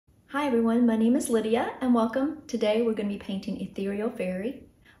Hi everyone, my name is Lydia and welcome. Today we're going to be painting Ethereal Fairy.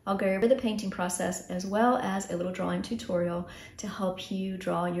 I'll go over the painting process as well as a little drawing tutorial to help you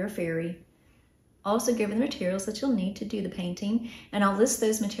draw your fairy. I'll also go over the materials that you'll need to do the painting, and I'll list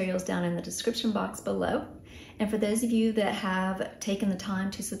those materials down in the description box below. And for those of you that have taken the time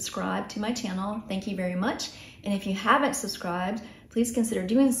to subscribe to my channel, thank you very much. And if you haven't subscribed, please consider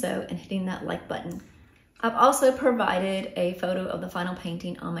doing so and hitting that like button. I've also provided a photo of the final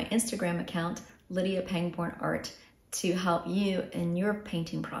painting on my Instagram account, Lydia Pangborn Art, to help you in your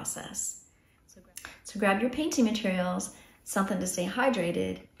painting process. So grab your painting materials, something to stay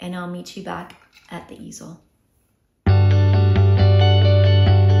hydrated, and I'll meet you back at the easel.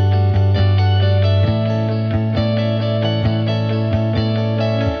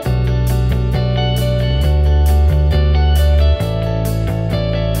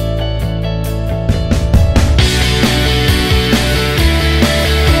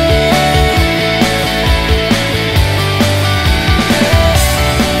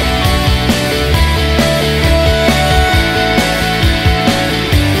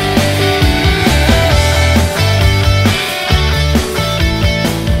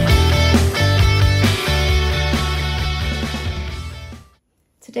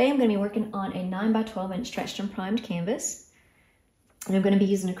 Today I'm going to be working on a 9 by 12 inch stretched and primed canvas. And I'm going to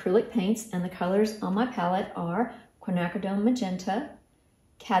be using acrylic paints, and the colors on my palette are Quinacridone Magenta,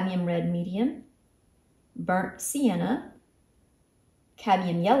 Cadmium Red Medium, Burnt Sienna,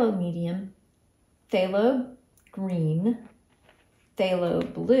 Cadmium Yellow Medium, Pthalo Green,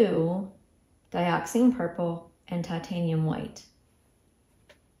 Pthalo Blue, Dioxazine Purple, and Titanium White.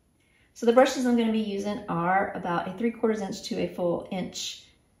 So the brushes I'm going to be using are about a 3/4 inch to a full inch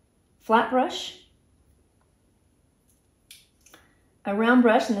flat brush, a round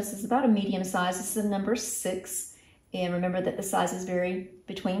brush, and this is about a medium size. This is a number 6, and remember that the sizes vary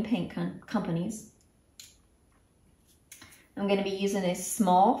between paint companies. I'm going to be using a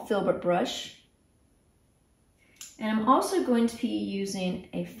small filbert brush, and I'm also going to be using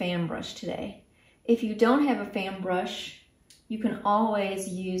a fan brush today. If you don't have a fan brush, you can always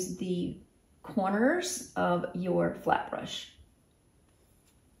use the corners of your flat brush.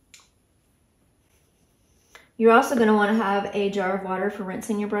 You're also going to want to have a jar of water for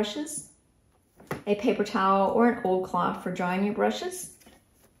rinsing your brushes, a paper towel or an old cloth for drying your brushes,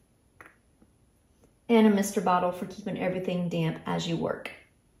 and a mister bottle for keeping everything damp as you work.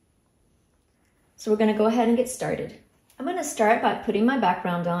 So we're going to go ahead and get started. I'm going to start by putting my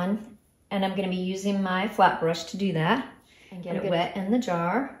background on, and I'm going to be using my flat brush to do that. And get it wet in the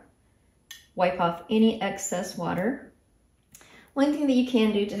jar. Wipe off any excess water. One thing that you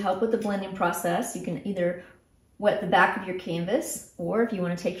can do to help with the blending process, you can either wet the back of your canvas, or if you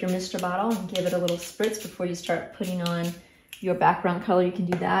want to take your mister bottle and give it a little spritz before you start putting on your background color, you can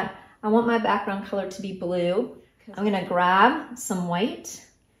do that. I want my background color to be blue. I'm going to grab some white.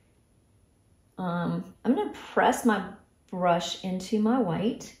 I'm going to press my brush into my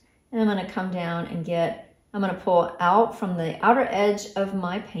white, and I'm going to come down and I'm going to pull out from the outer edge of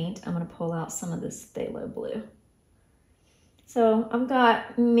my paint, I'm going to pull out some of this Pthalo Blue. So I've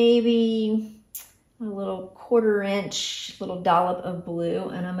got maybe a little 1/4 inch little dollop of blue,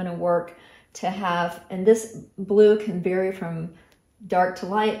 and I'm going to work to have, and this blue can vary from dark to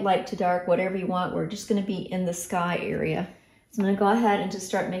light, light to dark, whatever you want. We're just going to be in the sky area. So I'm going to go ahead and just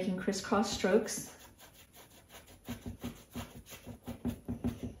start making crisscross strokes.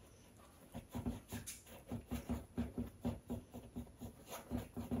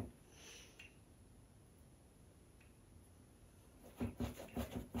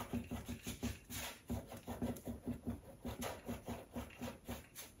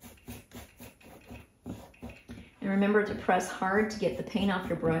 And remember to press hard to get the paint off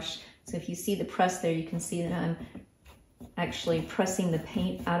your brush. So if you see the press there, you can see that I'm actually pressing the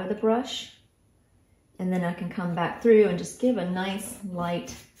paint out of the brush. And then I can come back through and just give a nice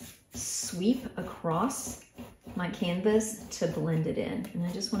light sweep across my canvas to blend it in. And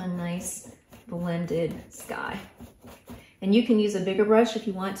I just want a nice blended sky. And you can use a bigger brush if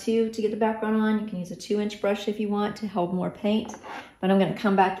you want to get the background on. You can use a 2-inch brush if you want to hold more paint. But I'm going to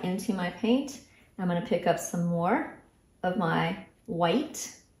come back into my paint. I'm going to pick up some more of my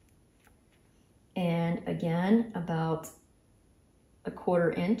white, and again about a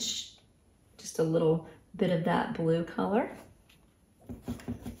 1/4 inch, just a little bit of that blue color.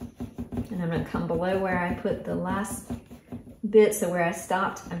 And I'm going to come below where I put the last bit, so where I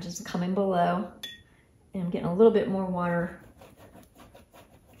stopped, I'm just coming below, and I'm getting a little bit more water,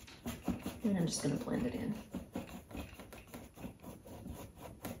 and I'm just going to blend it in.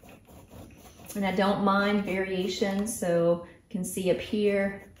 And I don't mind variation, so you can see up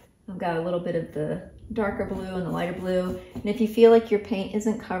here, I've got a little bit of the darker blue and the lighter blue. And if you feel like your paint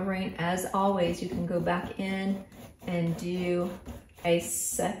isn't covering, as always, you can go back in and do a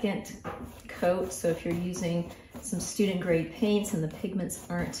second coat. So if you're using some student grade paints and the pigments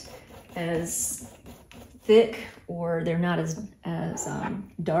aren't as thick or they're not as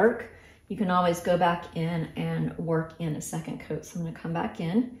dark, you can always go back in and work in a second coat. So I'm gonna come back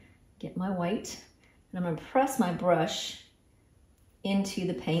in, get my white, and I'm gonna press my brush into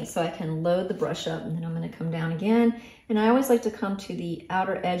the paint so I can load the brush up, and then I'm gonna come down again. And I always like to come to the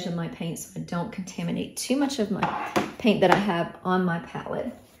outer edge of my paint so I don't contaminate too much of my paint that I have on my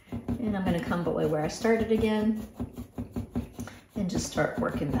palette. And I'm gonna come below where I started again and just start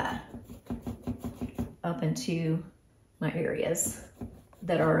working that up into my areas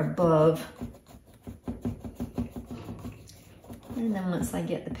that are above. And then once I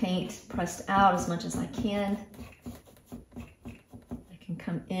get the paint pressed out as much as I can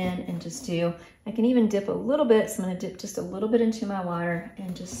come in and just do, I can even dip a little bit, so I'm going to dip just a little bit into my water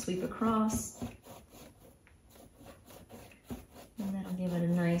and just sweep across. And that'll give it a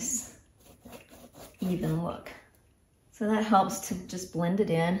nice even look. So that helps to just blend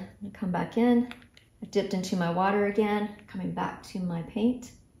it in. I'm going to come back in, I dipped into my water again, coming back to my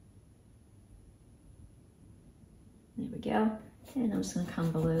paint. There we go. And I'm just going to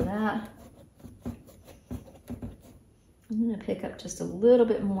come below that. I'm going to pick up just a little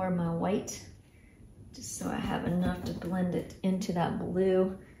bit more of my white, just so I have enough to blend it into that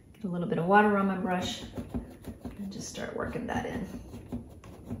blue. Get a little bit of water on my brush and just start working that in.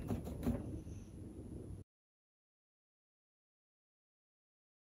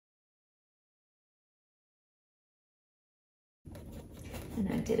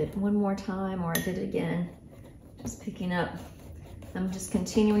 And I did it one more time, or I did it again, just picking up. I'm just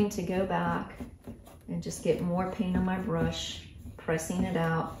continuing to go back and just get more paint on my brush, pressing it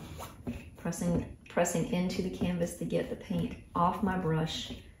out, pressing into the canvas to get the paint off my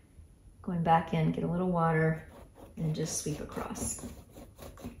brush, going back in, get a little water, and just sweep across.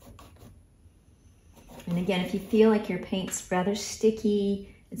 And again, if you feel like your paint's rather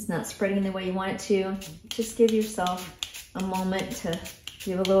sticky, it's not spreading the way you want it to, just give yourself a moment to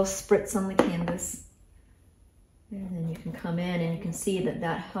give a little spritz on the canvas. And then you can come in and you can see that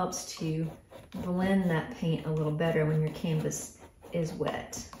that helps to blend that paint a little better when your canvas is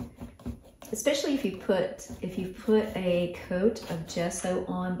wet. Especially if you've put a coat of gesso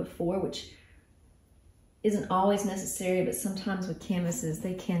on before, which isn't always necessary, but sometimes with canvases,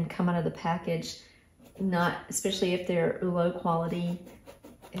 they can come out of the package, especially if they're low quality,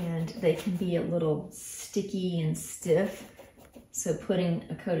 and they can be a little sticky and stiff. So putting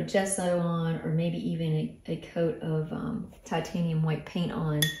a coat of gesso on, or maybe even a coat of titanium white paint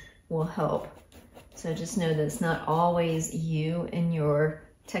on, will help. So just know that it's not always you and your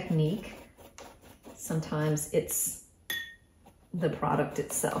technique. Sometimes it's the product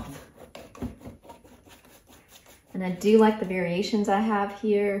itself. And I do like the variations I have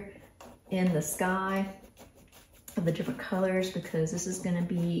here in the sky of the different colors, because this is going to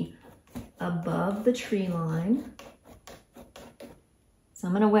be above the tree line. So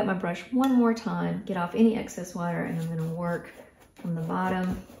I'm going to wet my brush one more time, get off any excess water, and I'm going to work from the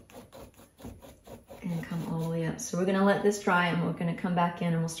bottom and come all the way up. So we're going to let this dry, and we're going to come back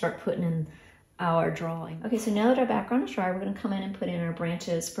in and we'll start putting in our drawing. Okay, so now that our background is dry, we're going to come in and put in our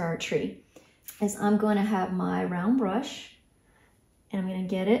branches for our tree. As I'm going to have my round brush, and I'm going to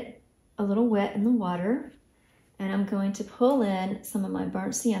get it a little wet in the water, and I'm going to pull in some of my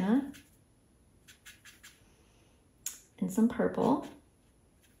burnt sienna and some purple.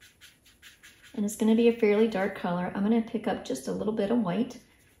 And it's going to be a fairly dark color. I'm going to pick up just a little bit of white.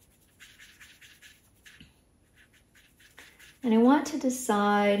 And I want to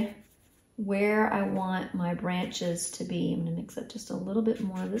decide where I want my branches to be. I'm going to mix up just a little bit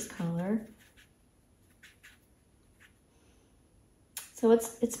more of this color. So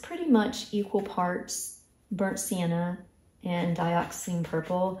it's pretty much equal parts burnt sienna and dioxazine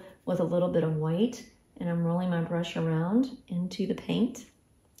purple with a little bit of white. And I'm rolling my brush around into the paint.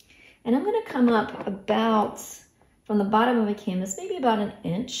 And I'm going to come up about, from the bottom of a canvas, maybe about an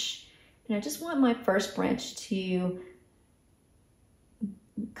inch. And I just want my first branch to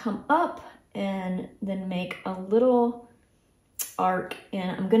come up and then make a little arc.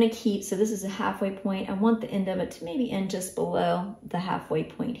 And I'm going to keep, so this is a halfway point. I want the end of it to maybe end just below the halfway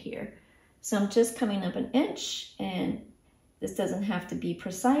point here. So I'm just coming up an inch, and this doesn't have to be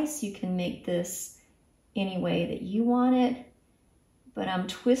precise. You can make this any way that you want it. But I'm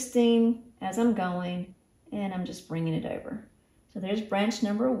twisting as I'm going, and I'm just bringing it over. So there's branch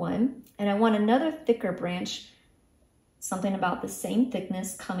number one, and I want another thicker branch something about the same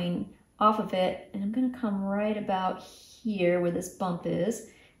thickness coming off of it, and I'm gonna come right about here where this bump is,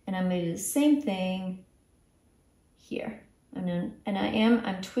 and I'm gonna do the same thing here.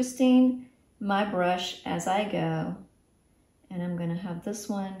 I'm twisting my brush as I go, and I'm gonna have this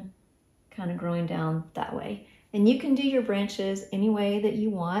one kind of growing down that way. And you can do your branches any way that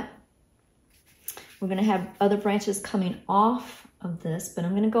you want. We're gonna have other branches coming off of this, but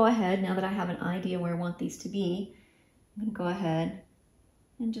I'm gonna go ahead, now that I have an idea where I want these to be, I'm gonna go ahead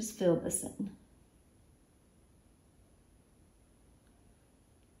and just fill this in.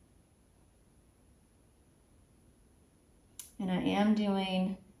 And I am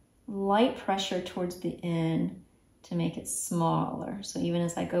doing light pressure towards the end to make it smaller. So even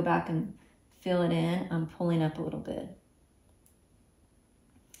as I go back and fill it in, I'm pulling up a little bit.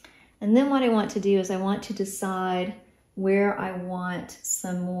 And then what I want to do is I want to decide where I want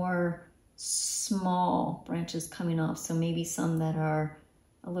some more small branches coming off. So maybe some that are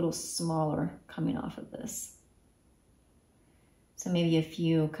a little smaller coming off of this. So maybe a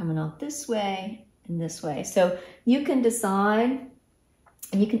few coming off this way and this way. So you can decide,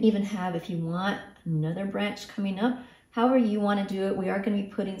 and you can even have, if you want, another branch coming up. However you want to do it, we are going to be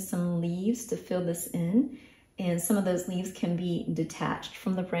putting some leaves to fill this in, and some of those leaves can be detached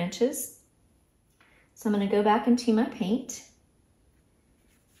from the branches. So I'm going to go back into my paint,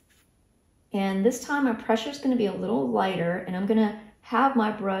 and this time my pressure is going to be a little lighter, and I'm going to have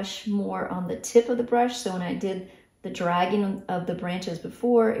my brush more on the tip of the brush. So when I did the dragging of the branches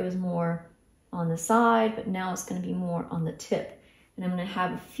before, it was more on the side, but now it's going to be more on the tip. And I'm going to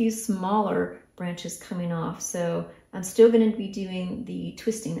have a few smaller branches coming off. So I'm still going to be doing the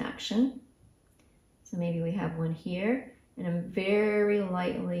twisting action. So maybe we have one here, and I'm very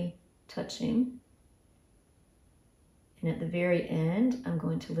lightly touching. And at the very end, I'm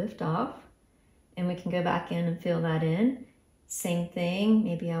going to lift off, and we can go back in and fill that in. Same thing,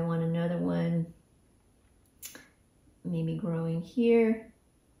 maybe I want another one, maybe growing here.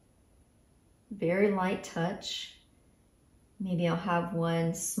 Very light touch. Maybe I'll have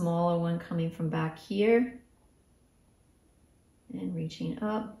one smaller one coming from back here and reaching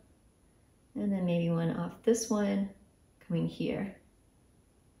up. And then maybe one off this one coming here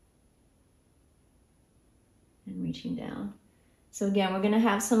and reaching down. So again, we're gonna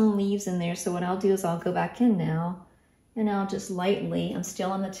have some leaves in there. So what I'll do is I'll go back in now, and I'll just lightly, I'm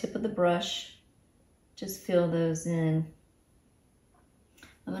still on the tip of the brush, just fill those in.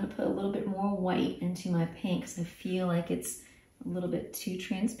 I'm going to put a little bit more white into my paint because I feel like it's a little bit too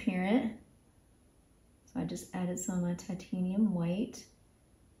transparent. So I just added some of my titanium white,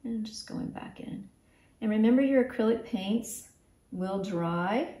 and I'm just going back in. And remember, your acrylic paints will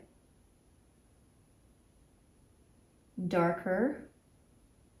dry darker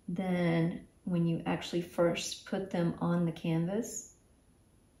than when you actually first put them on the canvas.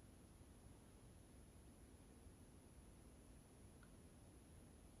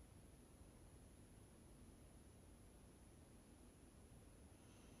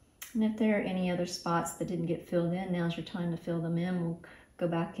 And if there are any other spots that didn't get filled in, now's your time to fill them in. We'll go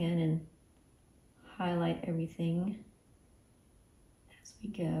back in and highlight everything as we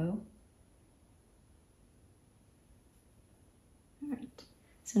go. All right,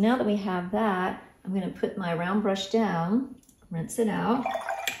 so now that we have that, I'm going to put my round brush down, rinse it out.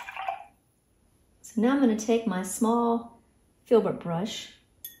 So now I'm going to take my small filbert brush,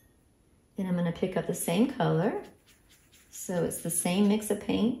 and I'm going to pick up the same color. So it's the same mix of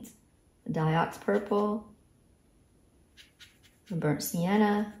paint. The Dioxazine Purple, the burnt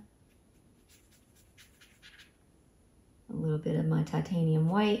Sienna, a little bit of my titanium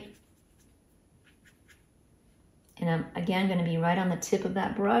white. And I'm again going to be right on the tip of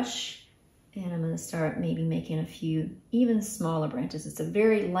that brush, and I'm going to start maybe making a few even smaller branches. It's a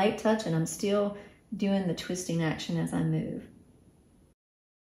very light touch, and I'm still doing the twisting action as I move.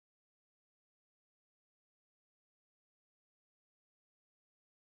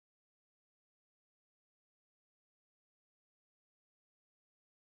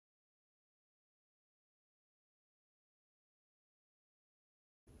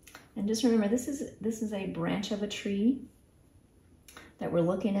 And just remember, this is a branch of a tree that we're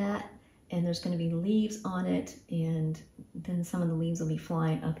looking at, and there's going to be leaves on it, and then some of the leaves will be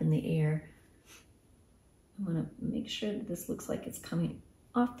flying up in the air. I'm going to make sure that this looks like it's coming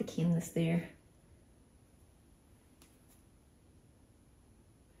off the canvas there.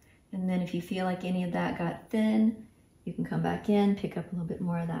 And then if you feel like any of that got thin, you can come back in, pick up a little bit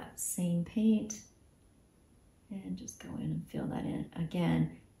more of that same paint, and just go in and fill that in.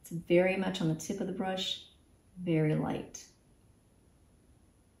 Again, it's very much on the tip of the brush, very light.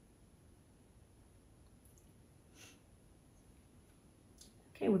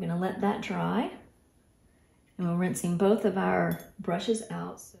 Okay, we're gonna let that dry. And we're rinsing both of our brushes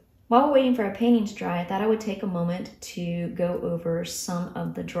out. While we're waiting for our painting to dry, I thought I would take a moment to go over some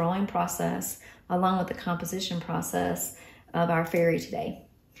of the drawing process along with the composition process of our fairy today.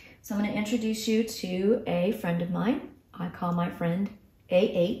 So I'm going to introduce you to a friend of mine. I call my friend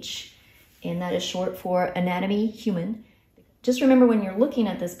AH, and that is short for Anatomy Human. Just remember, when you're looking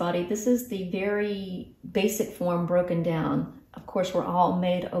at this body, this is the very basic form broken down. Of course, we're all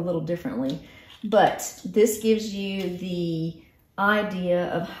made a little differently, but this gives you the idea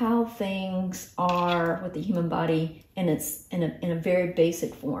of how things are with the human body, and it's in a very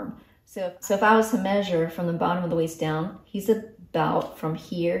basic form. So if I was to measure from the bottom of the waist down, he's about from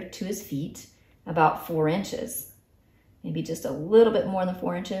here to his feet, about 4 inches, maybe just a little bit more than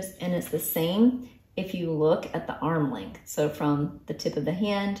 4 inches. And it's the same if you look at the arm length. So from the tip of the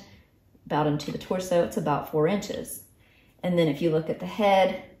hand about into the torso, it's about 4 inches. And then if you look at the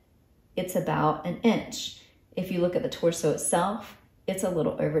head, it's about 1 inch. If you look at the torso itself, it's a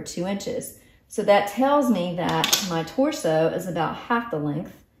little over 2 inches. So that tells me that my torso is about half the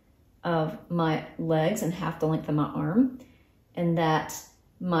length of my legs and half the length of my arm, and that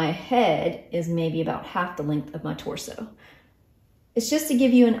my head is maybe about half the length of my torso. It's just to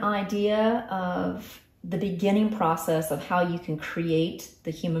give you an idea of the beginning process of how you can create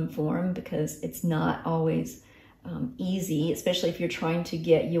the human form, because it's not always easy, especially if you're trying to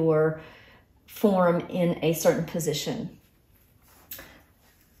get your form in a certain position.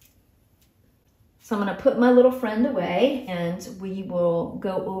 So I'm going to put my little friend away, and we will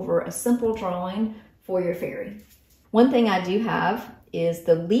go over a simple drawing for your fairy. One thing I do have is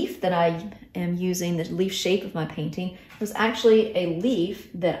the leaf that I am using, the leaf shape of my painting, was actually a leaf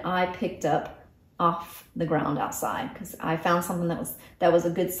that I picked up off the ground outside, because I found something that was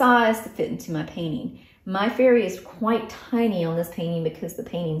a good size to fit into my painting. My fairy is quite tiny on this painting because the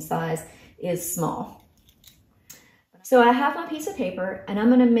painting size is small. So I have my piece of paper, and I'm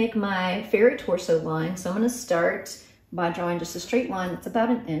going to make my fairy torso line. So I'm going to start by drawing just a straight line that's about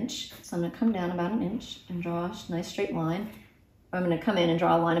 1 inch. So I'm going to come down about 1 inch and draw a nice straight line. I'm going to come in and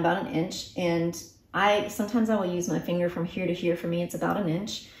draw a line about 1 inch, and sometimes I will use my finger from here to here. For me, it's about 1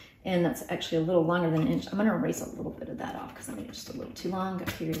 inch, and that's actually a little longer than 1 inch. I'm going to erase a little bit of that off because I made it just a little too long, got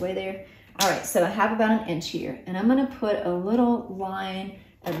carried away there. All right, so I have about 1 inch here, and I'm going to put a little line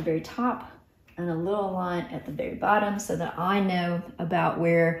at the very top and a little line at the very bottom so that I know about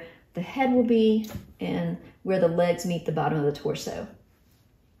where the head will be and where the legs meet the bottom of the torso.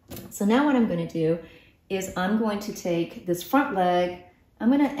 So now what I'm going to do is I'm going to take this front leg, I'm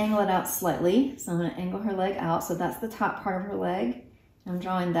going to angle it out slightly. So I'm going to angle her leg out. So that's the top part of her leg. I'm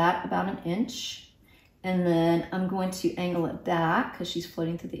drawing that about 1 inch. And then I'm going to angle it back because she's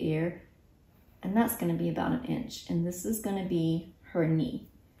floating through the air. And that's going to be about 1 inch. And this is going to be her knee.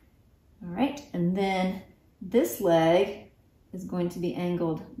 All right. And then this leg is going to be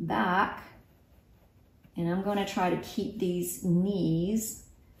angled back. And I'm going to try to keep these knees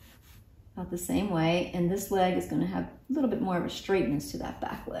about the same way. And this leg is going to have a little bit more of a straightness to that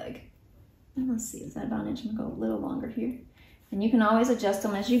back leg. And let's see, is that about 1 inch? I'm going to go a little longer here. And you can always adjust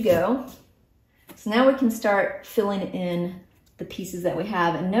them as you go. So now we can start filling in the pieces that we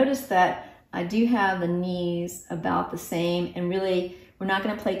have. And notice that I do have the knees about the same. And really, we're not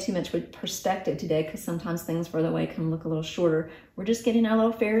going to play too much with perspective today because sometimes things further away can look a little shorter. We're just getting our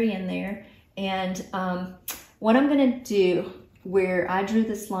little fairy in there. And what I'm going to do, where I drew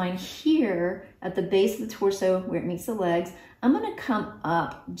this line here at the base of the torso where it meets the legs, I'm going to come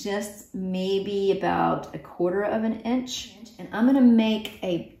up just maybe about 1/4 inch, and I'm going to make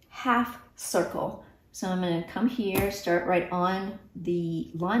a half circle. So I'm going to come here, start right on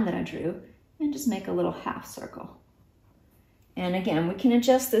the line that I drew, and just make a little half circle. And again, we can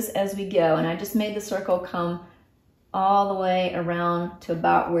adjust this as we go, and I just made the circle come all the way around to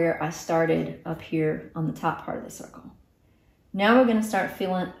about where I started up here on the top part of the circle. Now we're going to start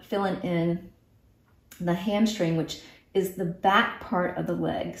filling in the hamstring, which is the back part of the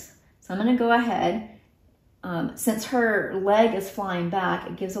legs. So I'm going to go ahead. Since her leg is flying back,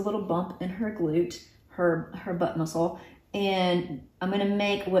 it gives a little bump in her glute, her butt muscle, and I'm going to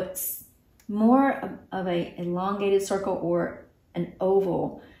make what's more of a elongated circle or an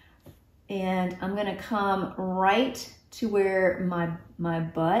oval. And I'm going to come right to where my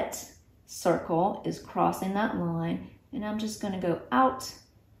butt circle is crossing that line, and I'm just going to go out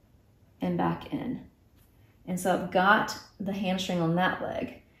and back in. And so I've got the hamstring on that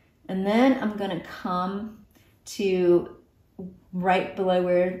leg. And then I'm going to come to right below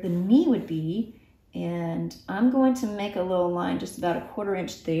where the knee would be, and I'm going to make a little line just about 1/4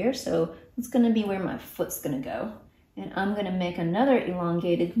 inch there. So it's going to be where my foot's going to go. And I'm gonna make another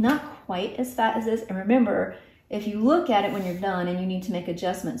elongated, not quite as fat as this. And remember, if you look at it when you're done and you need to make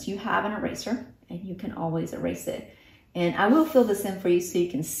adjustments, you have an eraser and you can always erase it. And I will fill this in for you so you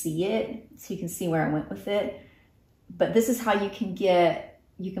can see it, so you can see where I went with it. But this is how you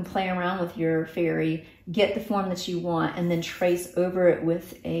can play around with your fairy, get the form that you want, and then trace over it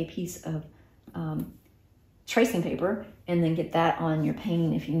with a piece of tracing paper, and then get that on your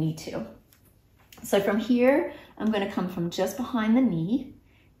painting if you need to. So from here, I'm going to come from just behind the knee,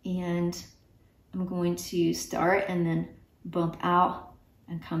 and I'm going to start and then bump out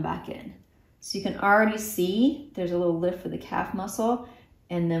and come back in. So you can already see there's a little lift for the calf muscle,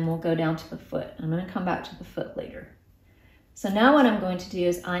 and then we'll go down to the foot. I'm going to come back to the foot later. So now what I'm going to do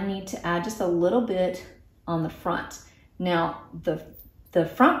is I need to add just a little bit on the front. Now the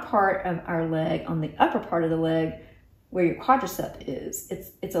front part of our leg, on the upper part of the leg, where your quadricep is,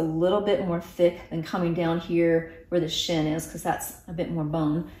 it's a little bit more thick than coming down here where the shin is, because that's a bit more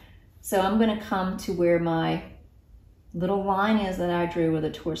bone. So I'm going to come to where my little line is that I drew where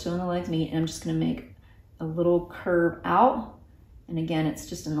the torso and the legs meet, and I'm just going to make a little curve out. And again, it's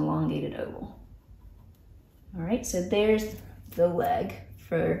just an elongated oval. All right, so there's the leg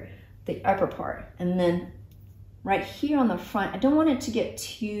for the upper part. And then right here on the front, I don't want it to get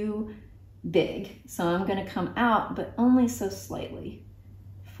too big. So I'm going to come out, but only so slightly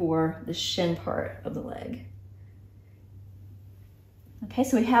for the shin part of the leg. Okay,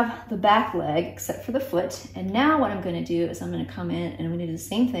 so we have the back leg except for the foot. And now what I'm going to do is I'm going to come in and I'm going to do the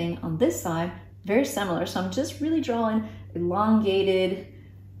same thing on this side, very similar. So I'm just really drawing elongated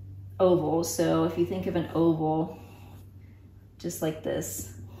ovals. So if you think of an oval, just like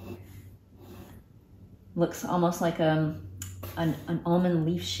this, looks almost like an almond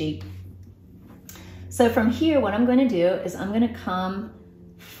leaf shape. So from here, what I'm going to do is I'm going to come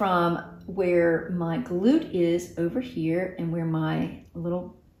from where my glute is over here and where my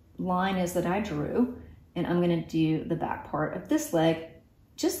little line is that I drew, and I'm going to do the back part of this leg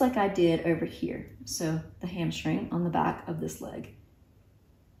just like I did over here. So the hamstring on the back of this leg.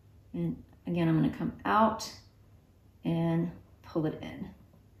 And again, I'm going to come out and pull it in.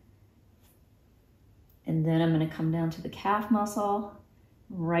 And then I'm going to come down to the calf muscle,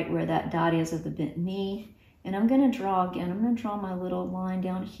 right where that dot is of the bent knee. And I'm going to draw again, I'm going to draw my little line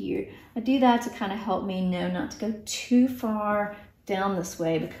down here. I do that to kind of help me know not to go too far down this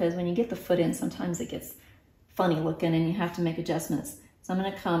way, because when you get the foot in, sometimes it gets funny looking and you have to make adjustments. So I'm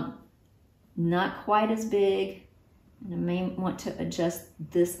going to come not quite as big, and I may want to adjust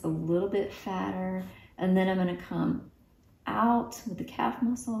this a little bit fatter. And then I'm going to come out with the calf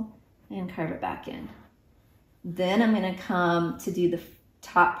muscle and curve it back in. Then I'm going to come to do the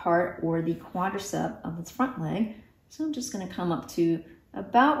top part, or the quadricep of this front leg. So I'm just going to come up to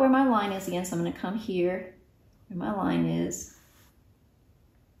about where my line is again. So I'm going to come here where my line is,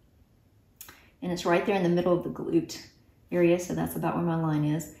 and it's right there in the middle of the glute area. So that's about where my line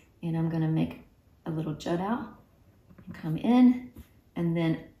is. And I'm going to make a little jut out and come in. And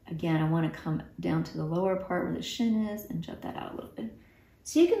then again, I want to come down to the lower part where the shin is and jut that out a little bit.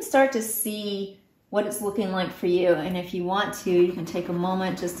 So you can start to see what it's looking like for you. And if you want to, you can take a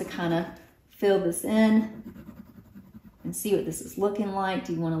moment just to kind of fill this in and see what this is looking like.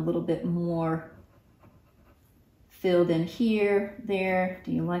 Do you want a little bit more filled in here, there?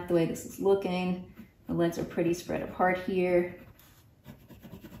 Do you like the way this is looking? The legs are pretty spread apart here.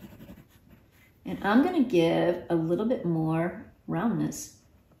 And I'm going to give a little bit more roundness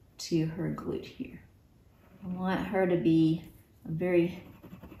to her glute here. I want her to be a very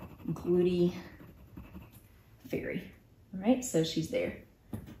glutey fairy. All right, so she's there.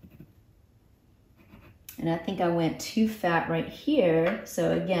 And I think I went too fat right here.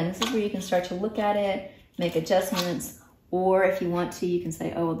 So again, this is where you can start to look at it, make adjustments, or if you want to, you can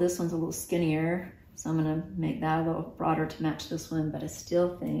say, oh, well, this one's a little skinnier, so I'm gonna make that a little broader to match this one, but I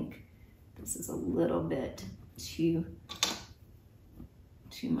still think this is a little bit too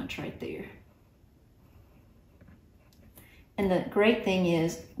much right there. And the great thing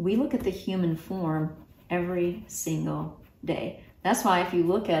is we look at the human form every single day. That's why if you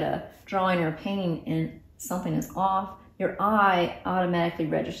look at a drawing or a painting and something is off, your eye automatically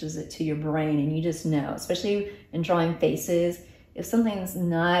registers it to your brain, and you just know, especially in drawing faces, if something's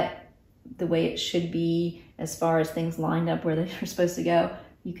not the way it should be as far as things lined up where they're supposed to go,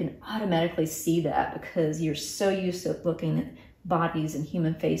 you can automatically see that because you're so used to looking at bodies and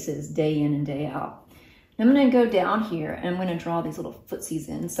human faces day in and day out. I'm going to go down here and I'm going to draw these little footsies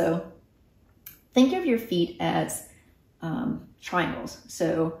in. So think of your feet as triangles.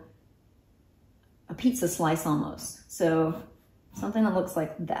 So a pizza slice almost. So something that looks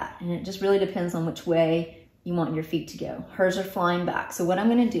like that. And it just really depends on which way you want your feet to go. Hers are flying back. So what I'm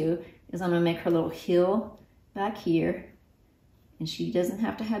gonna do is I'm gonna make her little heel back here, and she doesn't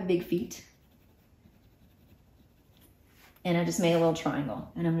have to have big feet. And I just made a little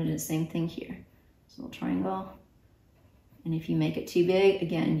triangle, and I'm gonna do the same thing here. So a little triangle, and if you make it too big,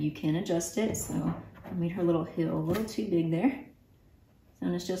 again, you can adjust it. So I made her little heel a little too big there.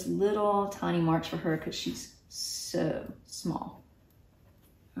 And it's just little tiny marks for her because she's so small.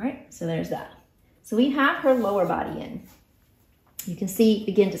 All right, so there's that. So we have her lower body in. You can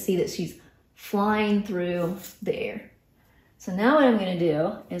begin to see that she's flying through the air. So now what I'm gonna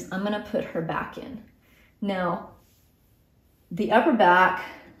do is I'm gonna put her back in. Now, the upper back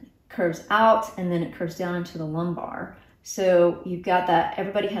curves out and then it curves down into the lumbar. So you've got that,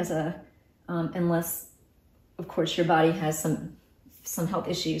 everybody has unless of course your body has some health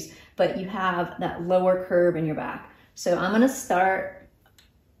issues, but you have that lower curve in your back. So I'm gonna start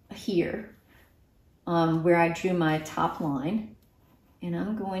here where I drew my top line, and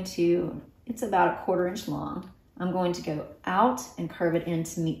I'm going to, it's about 1/4 inch long. I'm going to go out and curve it in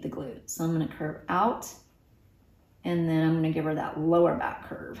to meet the glute. So I'm gonna curve out, and then I'm gonna give her that lower back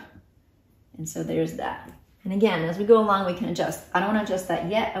curve. And so there's that. And again, as we go along, we can adjust. I don't wanna adjust that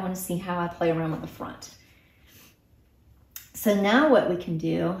yet. I wanna see how I play around with the front. So now what we can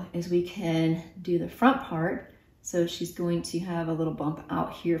do is we can do the front part. So she's going to have a little bump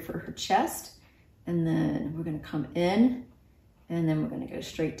out here for her chest, and then we're gonna come in, and then we're gonna go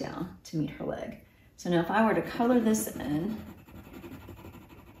straight down to meet her leg. So now if I were to color this in,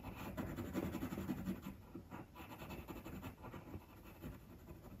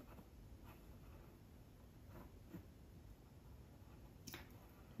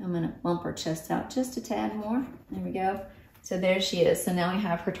 I'm gonna bump her chest out just a tad more. There we go. So there she is. So now we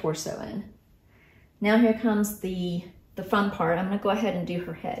have her torso in. Now here comes the fun part. I'm gonna go ahead and do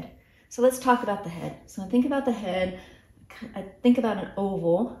her head. So let's talk about the head. So I think about the head, I think about an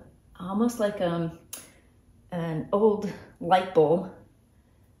oval, almost like an old light bulb.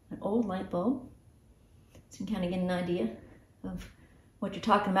 An old light bulb. So you can kind of get an idea of what you're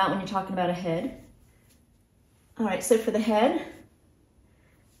talking about when you're talking about a head. All right, so for the head,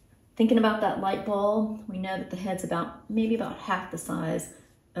 thinking about that light bulb, we know that the head's maybe about half the size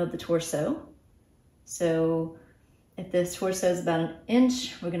of the torso. So if this torso is about 1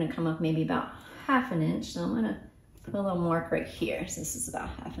 inch, we're gonna come up maybe about 1/2 inch. So I'm gonna put a little mark right here. So this is about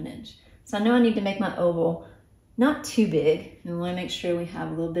 1/2 inch. So I know I need to make my oval not too big. We wanna make sure we have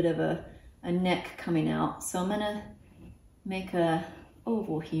a little bit of a neck coming out. So I'm gonna make a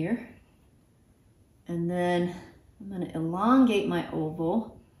oval here. And then I'm gonna elongate my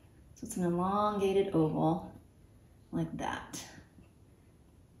oval. So it's an elongated oval like that.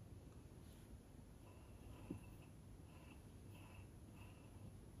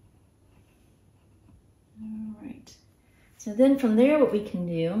 All right. So then from there, what we can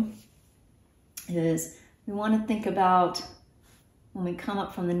do is we want to think about when we come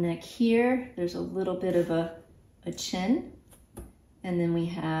up from the neck here, there's a little bit of a chin, and then we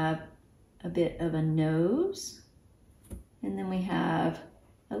have a bit of a nose, and then we have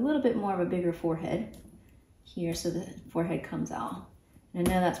a little bit more of a bigger forehead here, so the forehead comes out. And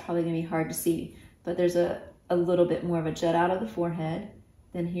I know that's probably gonna be hard to see, but there's a little bit more of a jut out of the forehead.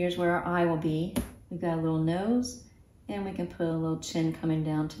 Then here's where our eye will be. We've got a little nose, and we can put a little chin coming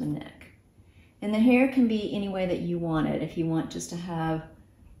down to the neck. And the hair can be any way that you want it. If you want just to have,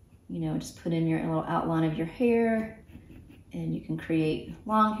 just put in your little outline of your hair, and you can create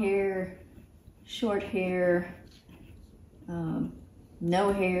long hair, short hair,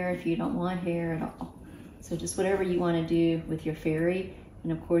 no hair if you don't want hair at all. So just whatever you want to do with your fairy.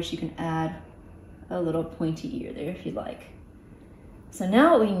 And of course you can add a little pointy ear there if you like. So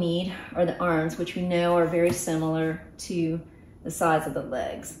now what we need are the arms, which we know are very similar to the size of the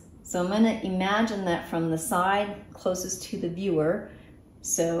legs. So I'm going to imagine that from the side closest to the viewer.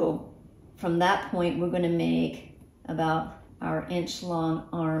 So from that point, we're going to make about our 1 inch long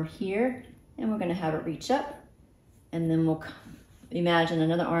arm here, and we're going to have it reach up. And then we'll imagine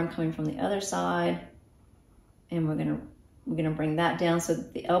another arm coming from the other side, and we're going to bring that down so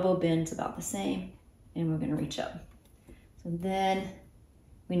that the elbow bends about the same, and we're going to reach up. So then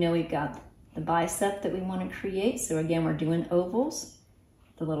we know we've got the bicep that we want to create. So again, we're doing ovals,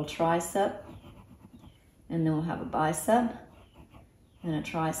 the little tricep, and then we'll have a bicep and a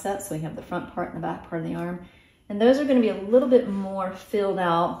tricep. So we have the front part and the back part of the arm. And those are going to be a little bit more filled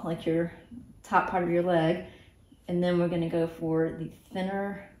out, like your top part of your leg. And then we're going to go for the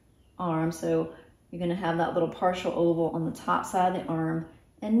thinner arm. So you're going to have that little partial oval on the top side of the arm,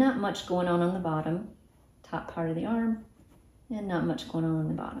 and not much going on the bottom, top part of the arm, and not much going on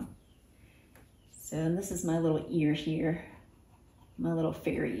the bottom. So this is my little ear here, my little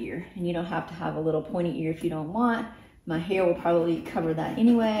fairy ear. And you don't have to have a little pointy ear if you don't want. My hair will probably cover that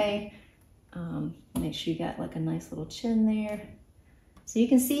anyway. Make sure you got like a nice little chin there. So you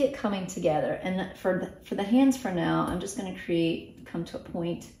can see it coming together. And for the hands for now, I'm just gonna come to a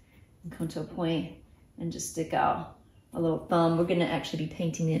point, and come to a point, and just stick out a little thumb. We're gonna actually be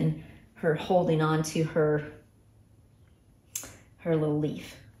painting in her holding on to her little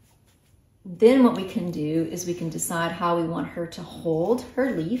leaf. Then what we can do is we can decide how we want her to hold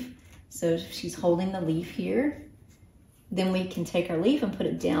her leaf. So she's holding the leaf here. Then we can take our leaf and put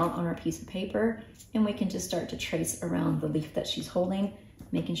it down on our piece of paper, and we can just start to trace around the leaf that she's holding,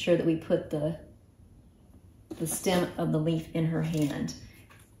 making sure that we put the stem of the leaf in her hand.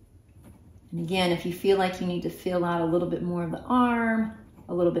 And again, if you feel like you need to fill out a little bit more of the arm,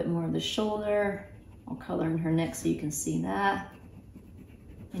 a little bit more of the shoulder, I'll color in her neck so you can see that.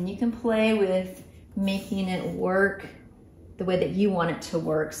 And you can play with making it work the way that you want it to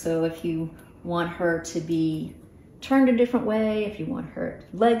work. So if you want her to be turned a different way, if you want her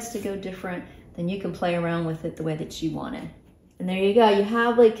legs to go different, then you can play around with it the way that you want it. And there you go. You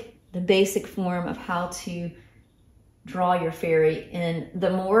have like the basic form of how to draw your fairy. And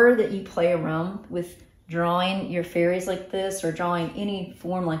the more that you play around with drawing your fairies like this or drawing any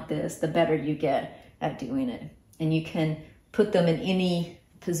form like this, the better you get at doing it. And you can put them in any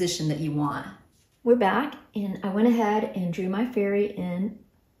position that you want. We're back, and I went ahead and drew my fairy in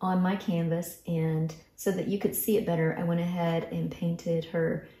on my canvas, and so that you could see it better, I went ahead and painted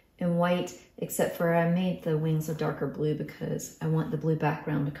her in white, except for I made the wings a darker blue because I want the blue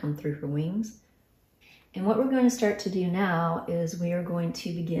background to come through her wings. And what we're going to start to do now is we are going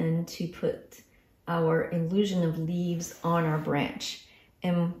to begin to put our illusion of leaves on our branch.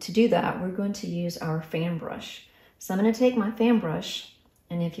 And to do that, we're going to use our fan brush. So I'm going to take my fan brush,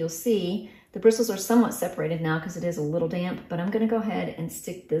 and if you'll see, the bristles are somewhat separated now because it is a little damp, but I'm going to go ahead and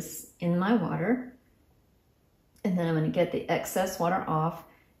stick this in my water. And then I'm going to get the excess water off.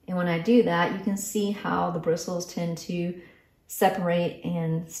 And when I do that, you can see how the bristles tend to separate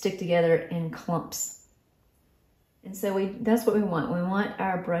and stick together in clumps. And so that's what we want. We want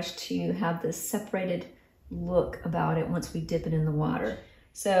our brush to have this separated look about it once we dip it in the water.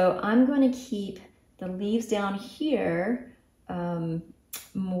 So I'm going to keep the leaves down here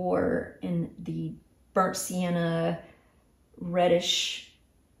more in the burnt sienna, reddish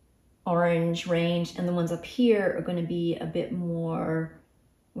orange range, and the ones up here are going to be a bit more,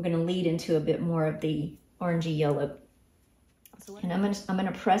 we're going to lead into a bit more of the orangey yellow. And I'm going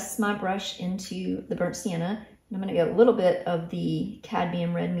to press my brush into the burnt sienna, and I'm going to get a little bit of the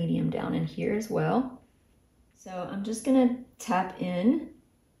Cadmium Red Medium down in here as well. So I'm just going to tap in,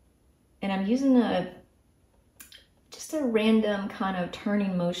 and I'm using just a random kind of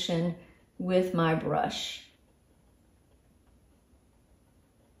turning motion with my brush.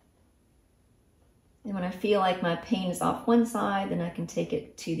 And when I feel like my paint is off one side, then I can take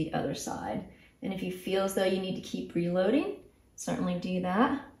it to the other side. And if you feel as though you need to keep reloading, certainly do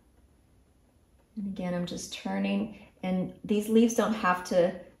that. And again, I'm just turning, and these leaves don't have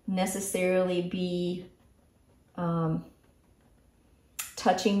to necessarily be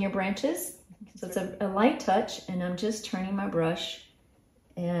touching your branches. So it's a light touch, and I'm just turning my brush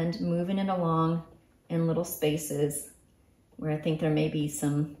and moving it along in little spaces where I think there may be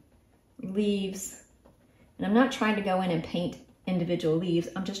some leaves. And I'm not trying to go in and paint individual leaves.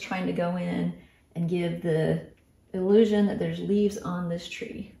 I'm just trying to go in and give the illusion that there's leaves on this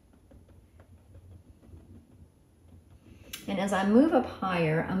tree. And as I move up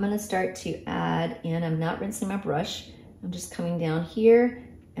higher, I'm going to start to add in, I'm not rinsing my brush, I'm just coming down here,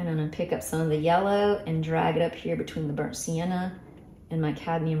 and I'm going to pick up some of the yellow and drag it up here between the burnt sienna and my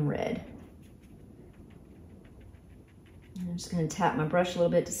cadmium red. And I'm just going to tap my brush a little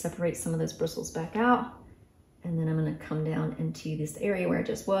bit to separate some of those bristles back out. And then I'm going to come down into this area where it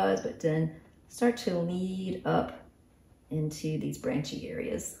just was, but then start to lead up into these branchy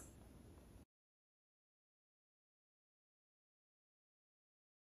areas.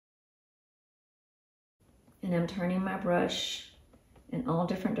 And I'm turning my brush in all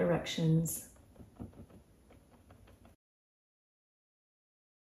different directions.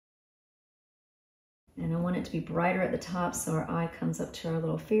 And I want it to be brighter at the top so our eye comes up to our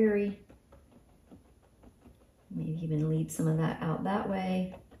little fairy. Maybe even lead some of that out that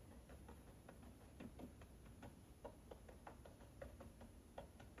way.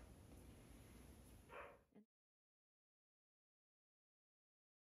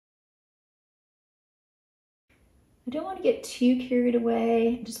 I don't want to get too carried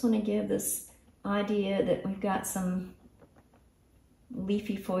away. I just want to give this idea that we've got some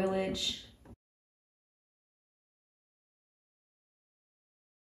leafy foliage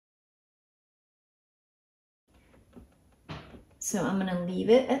So I'm gonna leave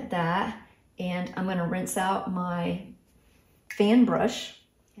it at that, and I'm gonna rinse out my fan brush.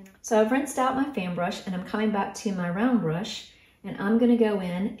 So I've rinsed out my fan brush, and I'm coming back to my round brush, and I'm gonna go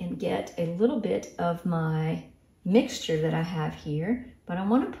in and get a little bit of my mixture that I have here, but I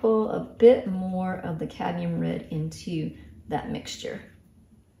wanna pull a bit more of the cadmium red into that mixture.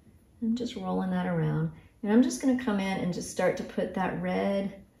 I'm just rolling that around, and I'm just gonna come in and just start to put that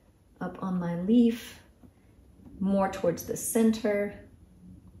red up on my leaf, more towards the center.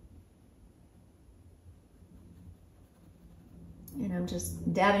 And I'm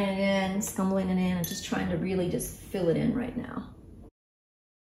just dabbing it in, scumbling it in, and just trying to really just fill it in right now.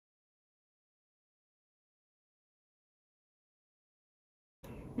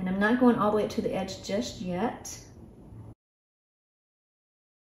 And I'm not going all the way up to the edge just yet.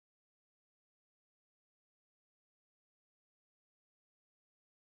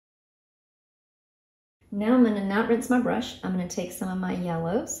 Now I'm gonna not rinse my brush. I'm gonna take some of my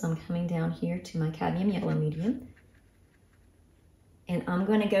yellow. So I'm coming down here to my cadmium yellow medium. And I'm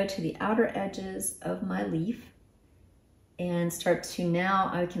going to go to the outer edges of my leaf and start to, now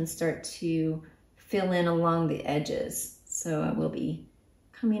I can start to fill in along the edges. So I will be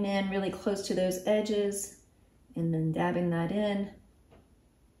coming in really close to those edges and then dabbing that in.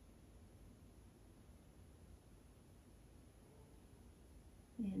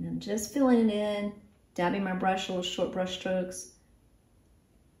 And I'm just filling it in, dabbing my brush, little short brush strokes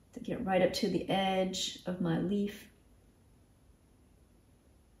to get right up to the edge of my leaf.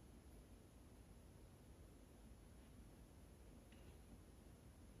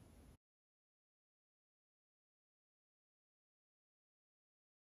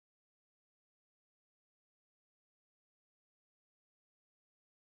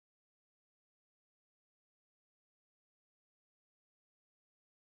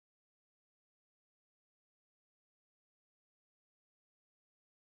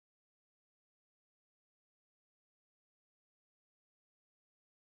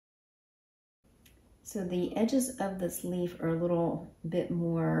 So the edges of this leaf are a little bit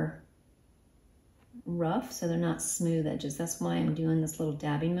more rough, so they're not smooth edges. That's why I'm doing this little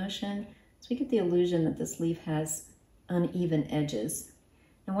dabbing motion. So we get the illusion that this leaf has uneven edges.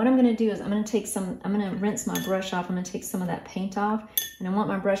 And what I'm gonna do is I'm gonna rinse my brush off. I'm gonna take some of that paint off, and I want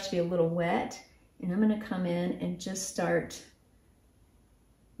my brush to be a little wet. And I'm gonna come in and just start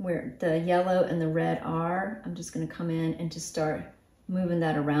where the yellow and the red are. I'm just gonna come in and just start moving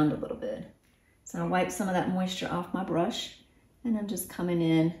that around a little bit. So I wipe some of that moisture off my brush, and I'm just coming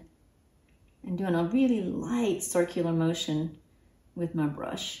in and doing a really light circular motion with my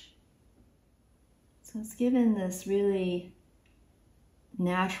brush. So it's giving this really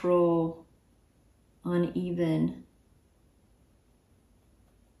natural, uneven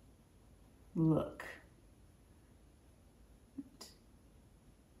look.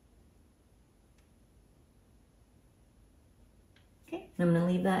 Okay, I'm gonna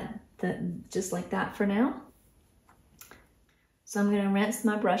leave that just like that for now. So I'm gonna rinse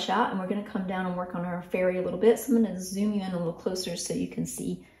my brush out, and we're gonna come down and work on our fairy a little bit. So I'm gonna zoom you in a little closer so you can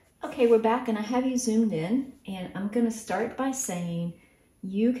see. Okay, we're back, and I have you zoomed in, and I'm gonna start by saying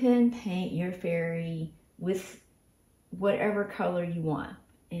you can paint your fairy with whatever color you want,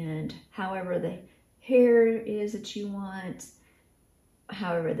 and however the hair is that you want,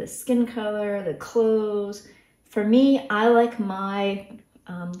 however the skin color, the clothes. For me, I like my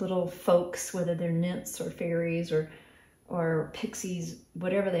little folks, whether they're nymphs or fairies or pixies,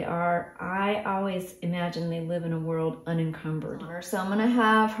 whatever they are, I always imagine they live in a world unencumbered. So I'm gonna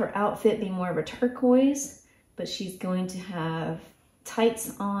have her outfit be more of a turquoise, but she's going to have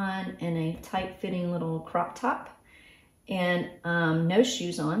tights on and a tight-fitting little crop top, and no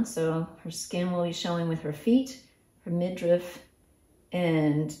shoes on, so her skin will be showing with her feet, her midriff,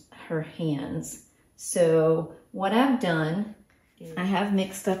 and her hands. So what I've done, I have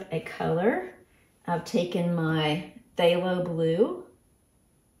mixed up a color. I've taken my Pthalo Blue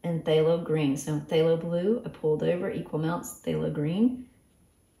and Pthalo Green. So Pthalo Blue, I pulled over, equal amounts, Pthalo Green,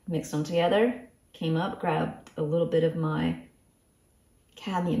 mixed them together, came up, grabbed a little bit of my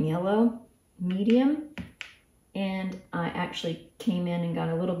Cadmium Yellow Medium, and I actually came in and got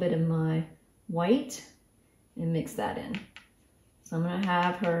a little bit of my white and mixed that in. So I'm gonna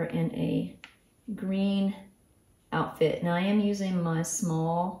have her in a green outfit. Now I am using my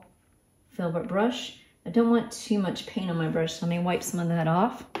small filbert brush. I don't want too much paint on my brush, so I may wipe some of that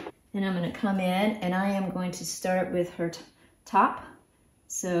off. And I'm gonna come in, and I am going to start with her top.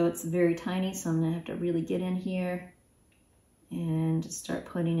 So it's very tiny, so I'm gonna have to really get in here and just start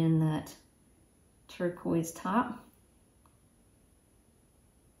putting in that turquoise top.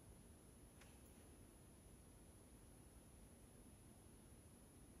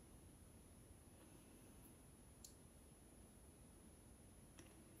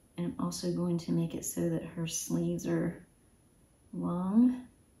 And I'm also going to make it so that her sleeves are long.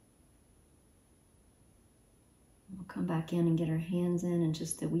 We'll come back in and get her hands in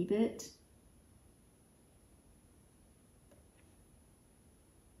just a wee bit.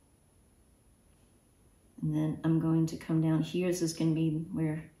 And then I'm going to come down here. This is going to be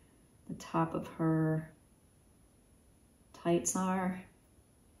where the top of her tights are.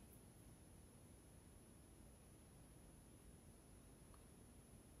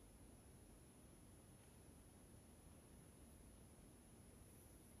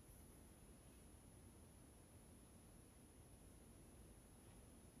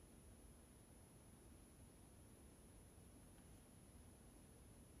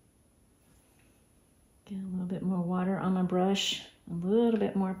 Get a little bit more water on my brush, a little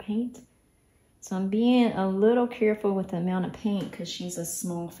bit more paint. So I'm being a little careful with the amount of paint because she's a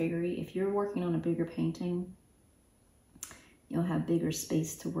small fairy. If you're working on a bigger painting, you'll have bigger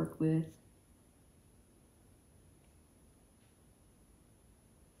space to work with.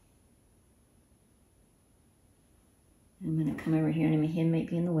 I'm going to come over here, and my hand might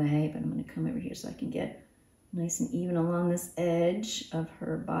be in the way, but I'm going to come over here so I can get nice and even along this edge of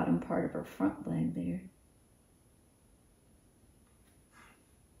her bottom part of her front leg there.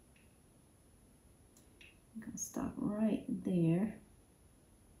 I'm going to stop right there.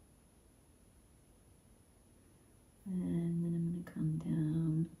 And then I'm going to come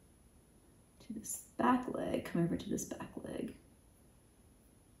down to this back leg, come over to this back leg.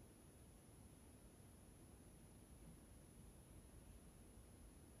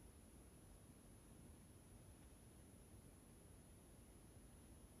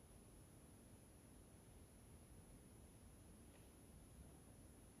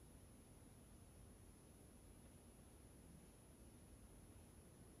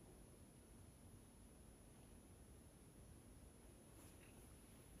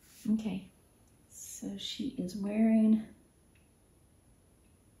 Okay, so she is wearing,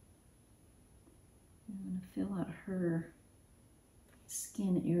 I'm going to fill out her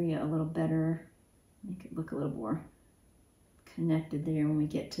skin area a little better, make it look a little more connected there when we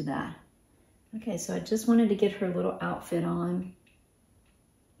get to that. Okay, so I just wanted to get her little outfit on.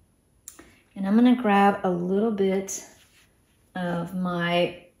 And I'm going to grab a little bit of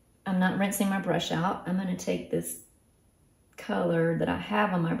my, I'm not rinsing my brush out, I'm going to take this color that I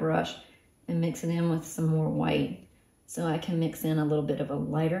have on my brush and mix it in with some more white so I can mix in a little bit of a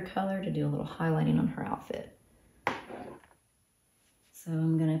lighter color to do a little highlighting on her outfit. So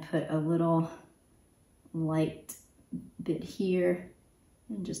I'm going to put a little light bit here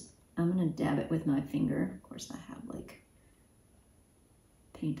and just, I'm going to dab it with my finger. Of course I have like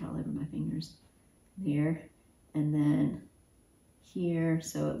paint all over my fingers there, and then here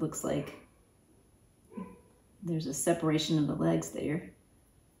so it looks like there's a separation of the legs there,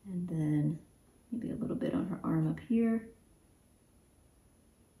 and then maybe a little bit on her arm up here,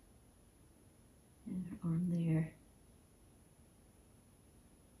 and her arm there.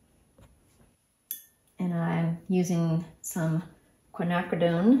 And I'm using some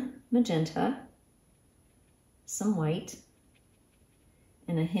Quinacridone magenta, some white,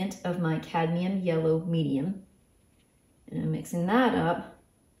 and a hint of my cadmium yellow medium. And I'm mixing that up,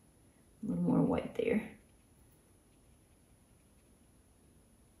 a little more white there.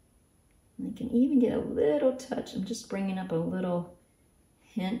 I can even get a little touch. I'm just bringing up a little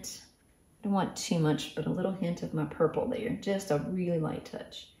hint. I don't want too much, but a little hint of my purple there. Just a really light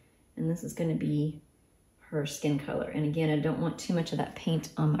touch. And this is going to be her skin color. And again, I don't want too much of that paint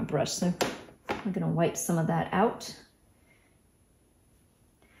on my brush. So I'm going to wipe some of that out.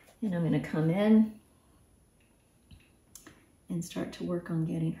 And I'm going to come in and start to work on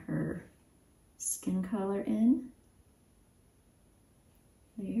getting her skin color in.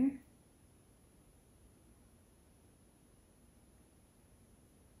 There.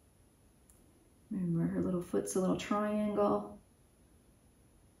 Remember, her little foot's a little triangle.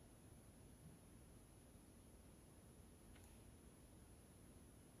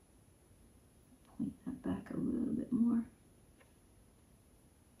 Point that back a little bit more.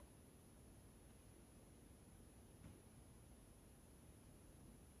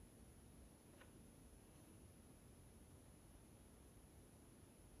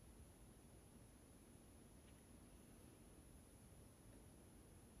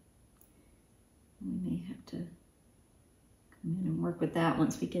 We may have to come in and work with that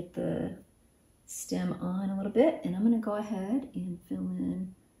once we get the stem on a little bit. And I'm going to go ahead and fill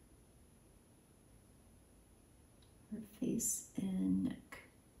in her face and neck.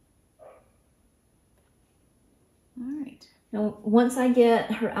 All right. Now, once I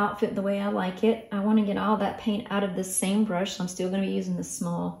get her outfit the way I like it, I want to get all that paint out of this same brush. So I'm still going to be using the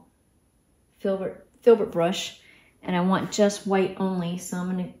small filbert brush, and I want just white only. So I'm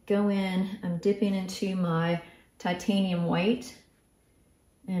gonna go in, I'm dipping into my titanium white,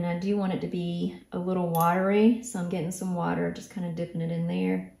 and I do want it to be a little watery. So I'm getting some water, just kind of dipping it in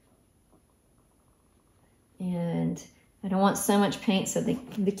there. And I don't want so much paint, so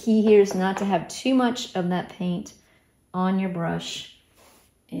the key here is not to have too much of that paint on your brush.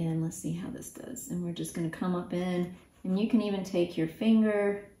 And let's see how this does. And we're just gonna come up in, and you can even take your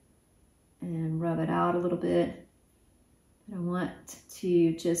finger and rub it out a little bit. But I want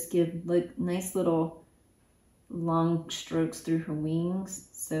to just give like nice little long strokes through her wings.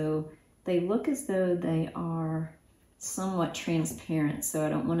 So they look as though they are somewhat transparent. So I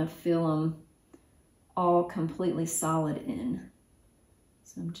don't want to fill them all completely solid in.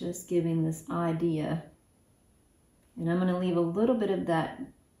 So I'm just giving this idea. And I'm going to leave a little bit of that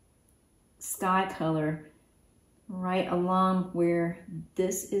sky color right along where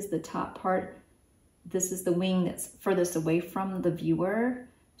this is the top part. This is the wing that's furthest away from the viewer.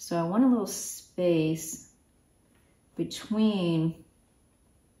 So I want a little space between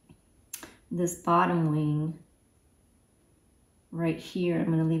this bottom wing right here. I'm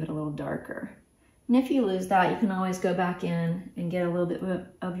going to leave it a little darker. And if you lose that, you can always go back in and get a little bit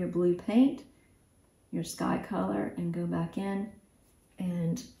of your blue paint, your sky color, and go back in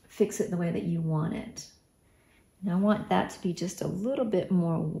and fix it the way that you want it. And I want that to be just a little bit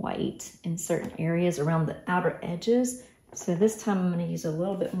more white in certain areas around the outer edges. So this time I'm going to use a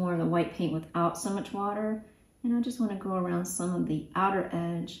little bit more of the white paint without so much water. And I just want to go around some of the outer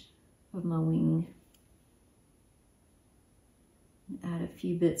edge of my wing. Add a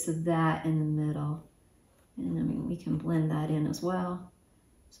few bits of that in the middle. And I mean, we can blend that in as well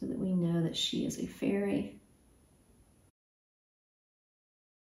so that we know that she is a fairy.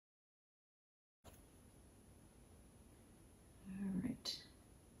 All right.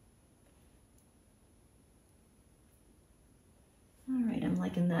 All right, I'm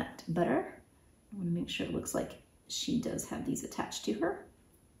liking that better. I want to make sure it looks like she does have these attached to her.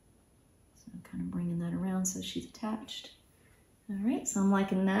 So I'm kind of bringing that around so she's attached. All right, so I'm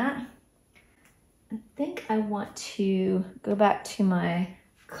liking that. I think I want to go back to my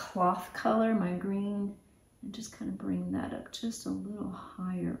cloth color, my green, and just kind of bring that up just a little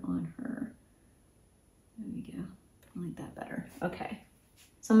higher on her. There we go. I like that better. Okay,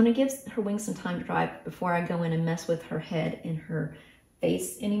 so I'm going to give her wings some time to dry before I go in and mess with her head and her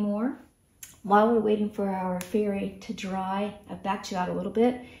face anymore. While we're waiting for our fairy to dry, I've backed you out a little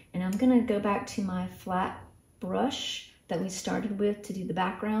bit, and I'm going to go back to my flat brush that we started with to do the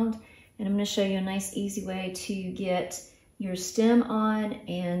background. And I'm going to show you a nice easy way to get your stem on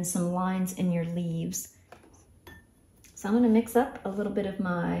and some lines in your leaves. So I'm going to mix up a little bit of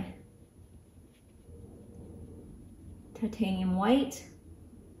my titanium white,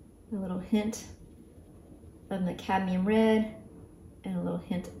 a little hint of the cadmium red, and a little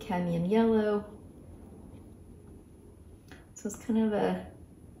hint of cadmium yellow. So it's kind of a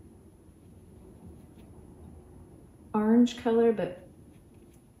orange color, but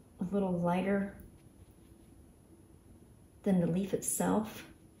a little lighter than the leaf itself.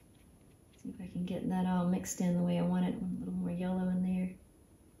 See if I can get that all mixed in the way I want it. A little more yellow in there.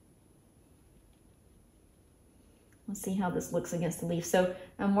 Let's see how this looks against the leaf. So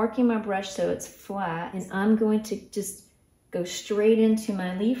I'm working my brush so it's flat, and I'm going to just go straight into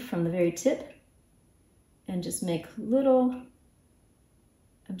my leaf from the very tip and just make little,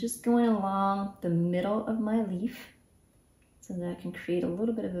 I'm just going along the middle of my leaf so that I can create a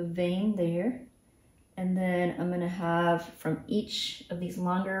little bit of a vein there. And then I'm gonna have from each of these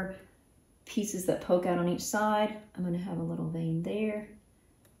longer pieces that poke out on each side, I'm gonna have a little vein there.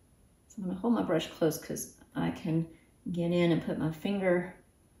 So I'm gonna hold my brush close because I can get in and put my finger,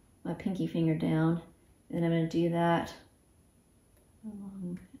 my pinky finger down. And I'm gonna do that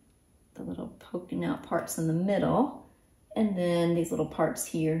along the little poking out parts in the middle, and then these little parts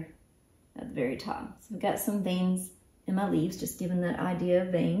here at the very top. So I've got some veins in my leaves, just giving that idea of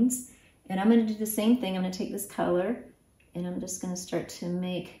veins. And I'm going to do the same thing. I'm going to take this color and I'm just going to start to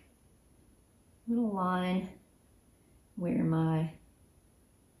make a little line where my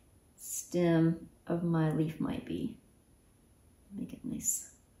stem of my leaf might be. Make it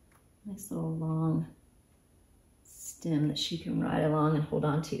nice little long stem that she can ride along and hold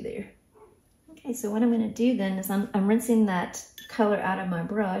on to there. Okay, so what I'm going to do then is I'm rinsing that color out of my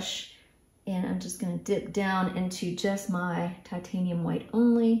brush, and I'm just going to dip down into just my titanium white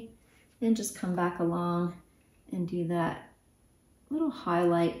only, and just come back along and do that little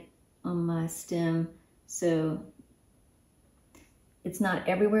highlight on my stem. So it's not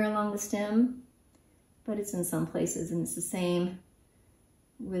everywhere along the stem, but it's in some places, and it's the same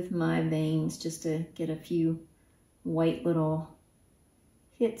with my veins just to get a few white little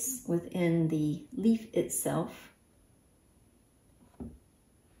hits within the leaf itself.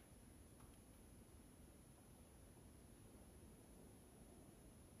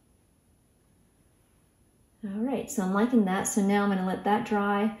 All right, so I'm liking that. So now I'm gonna let that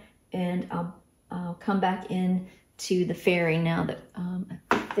dry, and I'll come back in to the fairy now that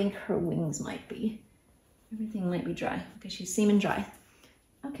I think her wings might be. Everything might be dry. Okay, she's seeming dry.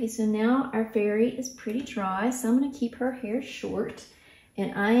 Okay, so now our fairy is pretty dry, so I'm gonna keep her hair short,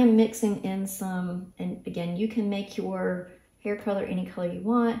 and I am mixing in some, and again, you can make your hair color any color you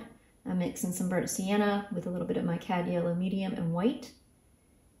want. I'm mixing some burnt sienna with a little bit of my cad yellow medium and white.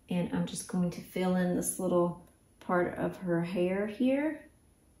 And I'm just going to fill in this little part of her hair here.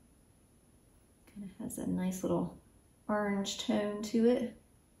 Kind of has a nice little orange tone to it.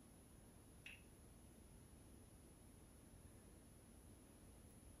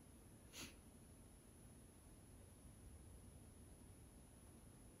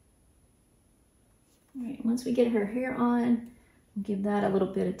 All right, once we get her hair on, give that a little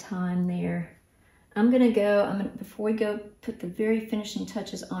bit of time there. Before we go put the very finishing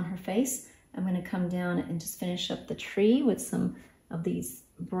touches on her face, I'm gonna come down and just finish up the tree with some of these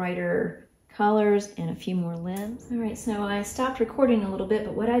brighter colors and a few more limbs. All right, so I stopped recording a little bit,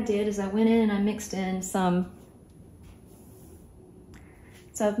 but what I did is I went in and I mixed in some,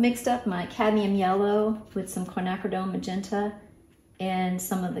 so I've mixed up my cadmium yellow with some quinacridone magenta and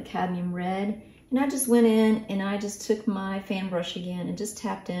some of the cadmium red. And I just went in and I just took my fan brush again and just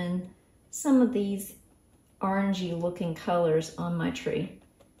tapped in some of these orangey looking colors on my tree.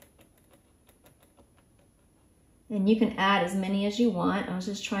 And you can add as many as you want. I was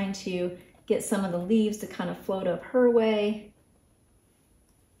just trying to get some of the leaves to kind of float up her way.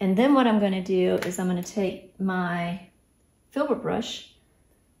 And then what I'm going to do is I'm going to take my filbert brush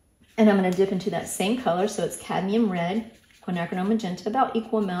and I'm going to dip into that same color. So it's cadmium red, quinacridone magenta, about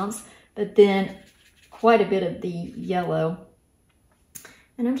equal amounts, but then quite a bit of the yellow.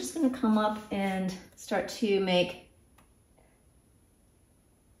 And I'm just going to come up and start to make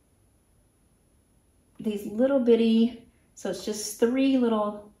these little bitty, so it's just 3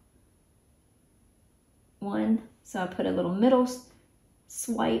 little, 1, so I put a little middle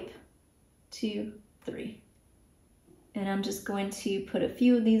swipe, 2, 3. And I'm just going to put a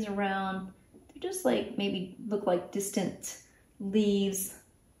few of these around. They're just like, maybe look like distant leaves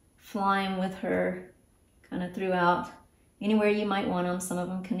flying with her kind of throughout. Anywhere you might want them. Some of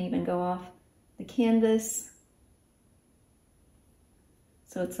them can even go off the canvas.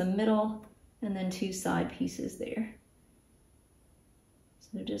 So it's a middle and then 2 side pieces there. So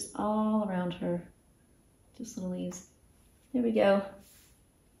they're just all around her, just little leaves. There we go.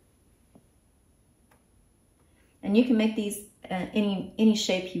 And you can make these any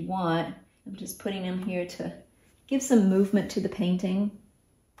shape you want. I'm just putting them here to give some movement to the painting.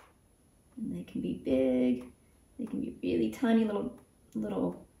 And they can be big. They can be really tiny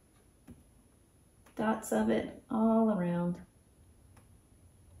little dots of it all around.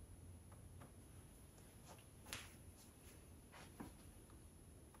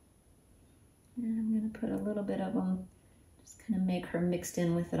 And I'm going to put a little bit of them, just kind of make her mixed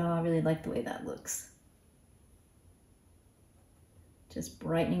in with it all. I really like the way that looks. Just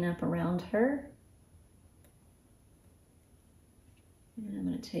brightening up around her. And I'm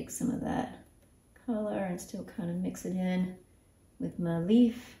going to take some of that color and still kind of mix it in with my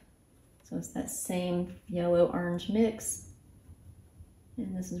leaf. So it's that same yellow-orange mix.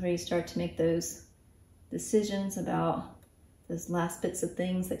 And this is where you start to make those decisions about those last bits of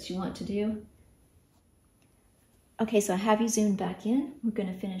things that you want to do. Okay, so I have you zoomed back in. We're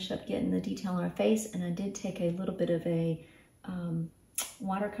going to finish up getting the detail on our face, and I did take a little bit of a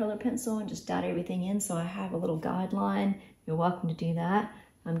watercolor pencil and just dot everything in, so I have a little guideline. You're welcome to do that.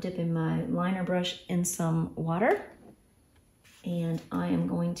 I'm dipping my liner brush in some water, and I am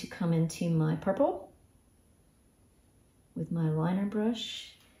going to come into my purple with my liner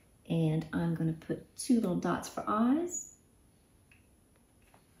brush, and I'm going to put 2 little dots for eyes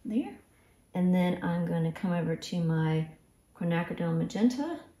there. And then I'm going to come over to my quinacridone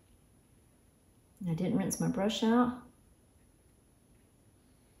magenta. I didn't rinse my brush out.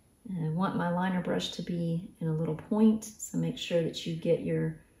 And I want my liner brush to be in a little point, so make sure that you get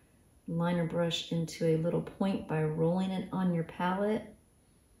your liner brush into a little point by rolling it on your palette.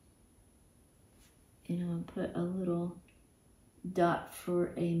 And I'm going to put a little dot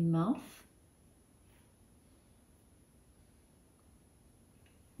for a mouth.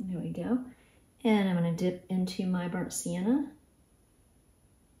 There we go. And I'm going to dip into my burnt sienna.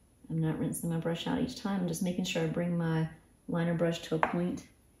 I'm not rinsing my brush out each time. I'm just making sure I bring my liner brush to a point.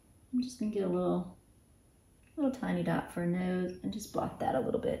 I'm just gonna get a little tiny dot for a nose and just blot that a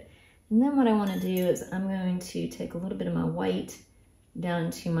little bit. And then what I wanna do is I'm going to take a little bit of my white down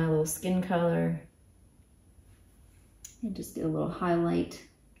into my little skin color and just get a little highlight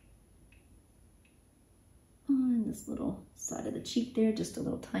on this little side of the cheek there, just a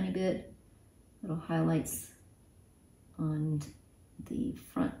little tiny bit, little highlights on the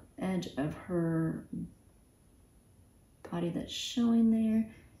front edge of her body that's showing there,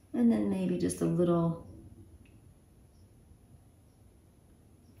 and then maybe just a little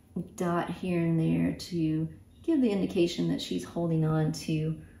dot here and there to give the indication that she's holding on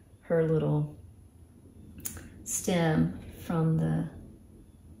to her little stem from the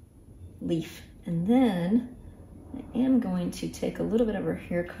leaf. And then I am going to take a little bit of her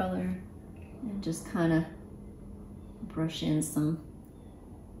hair color and just kind of brush in some,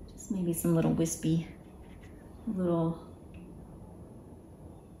 just maybe some little wispy little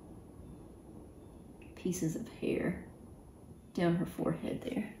pieces of hair down her forehead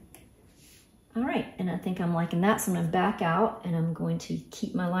there. All right, and I think I'm liking that, so I'm gonna back out and I'm going to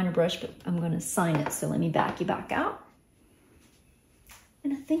keep my liner brush, but I'm gonna sign it, so let me back you back out.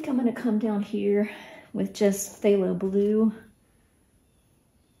 And I think I'm gonna come down here with just Phthalo Blue.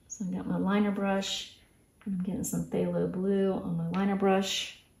 So I got my liner brush, and I'm getting some Phthalo Blue on my liner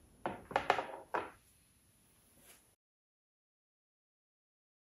brush.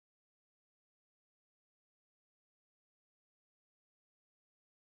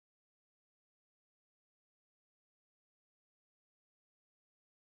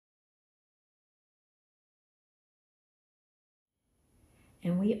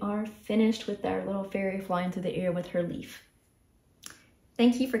 And we are finished with our little fairy flying through the air with her leaf.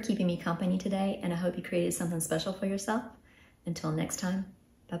 Thank you for keeping me company today, and I hope you created something special for yourself. Until next time,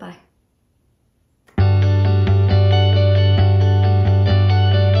 bye-bye.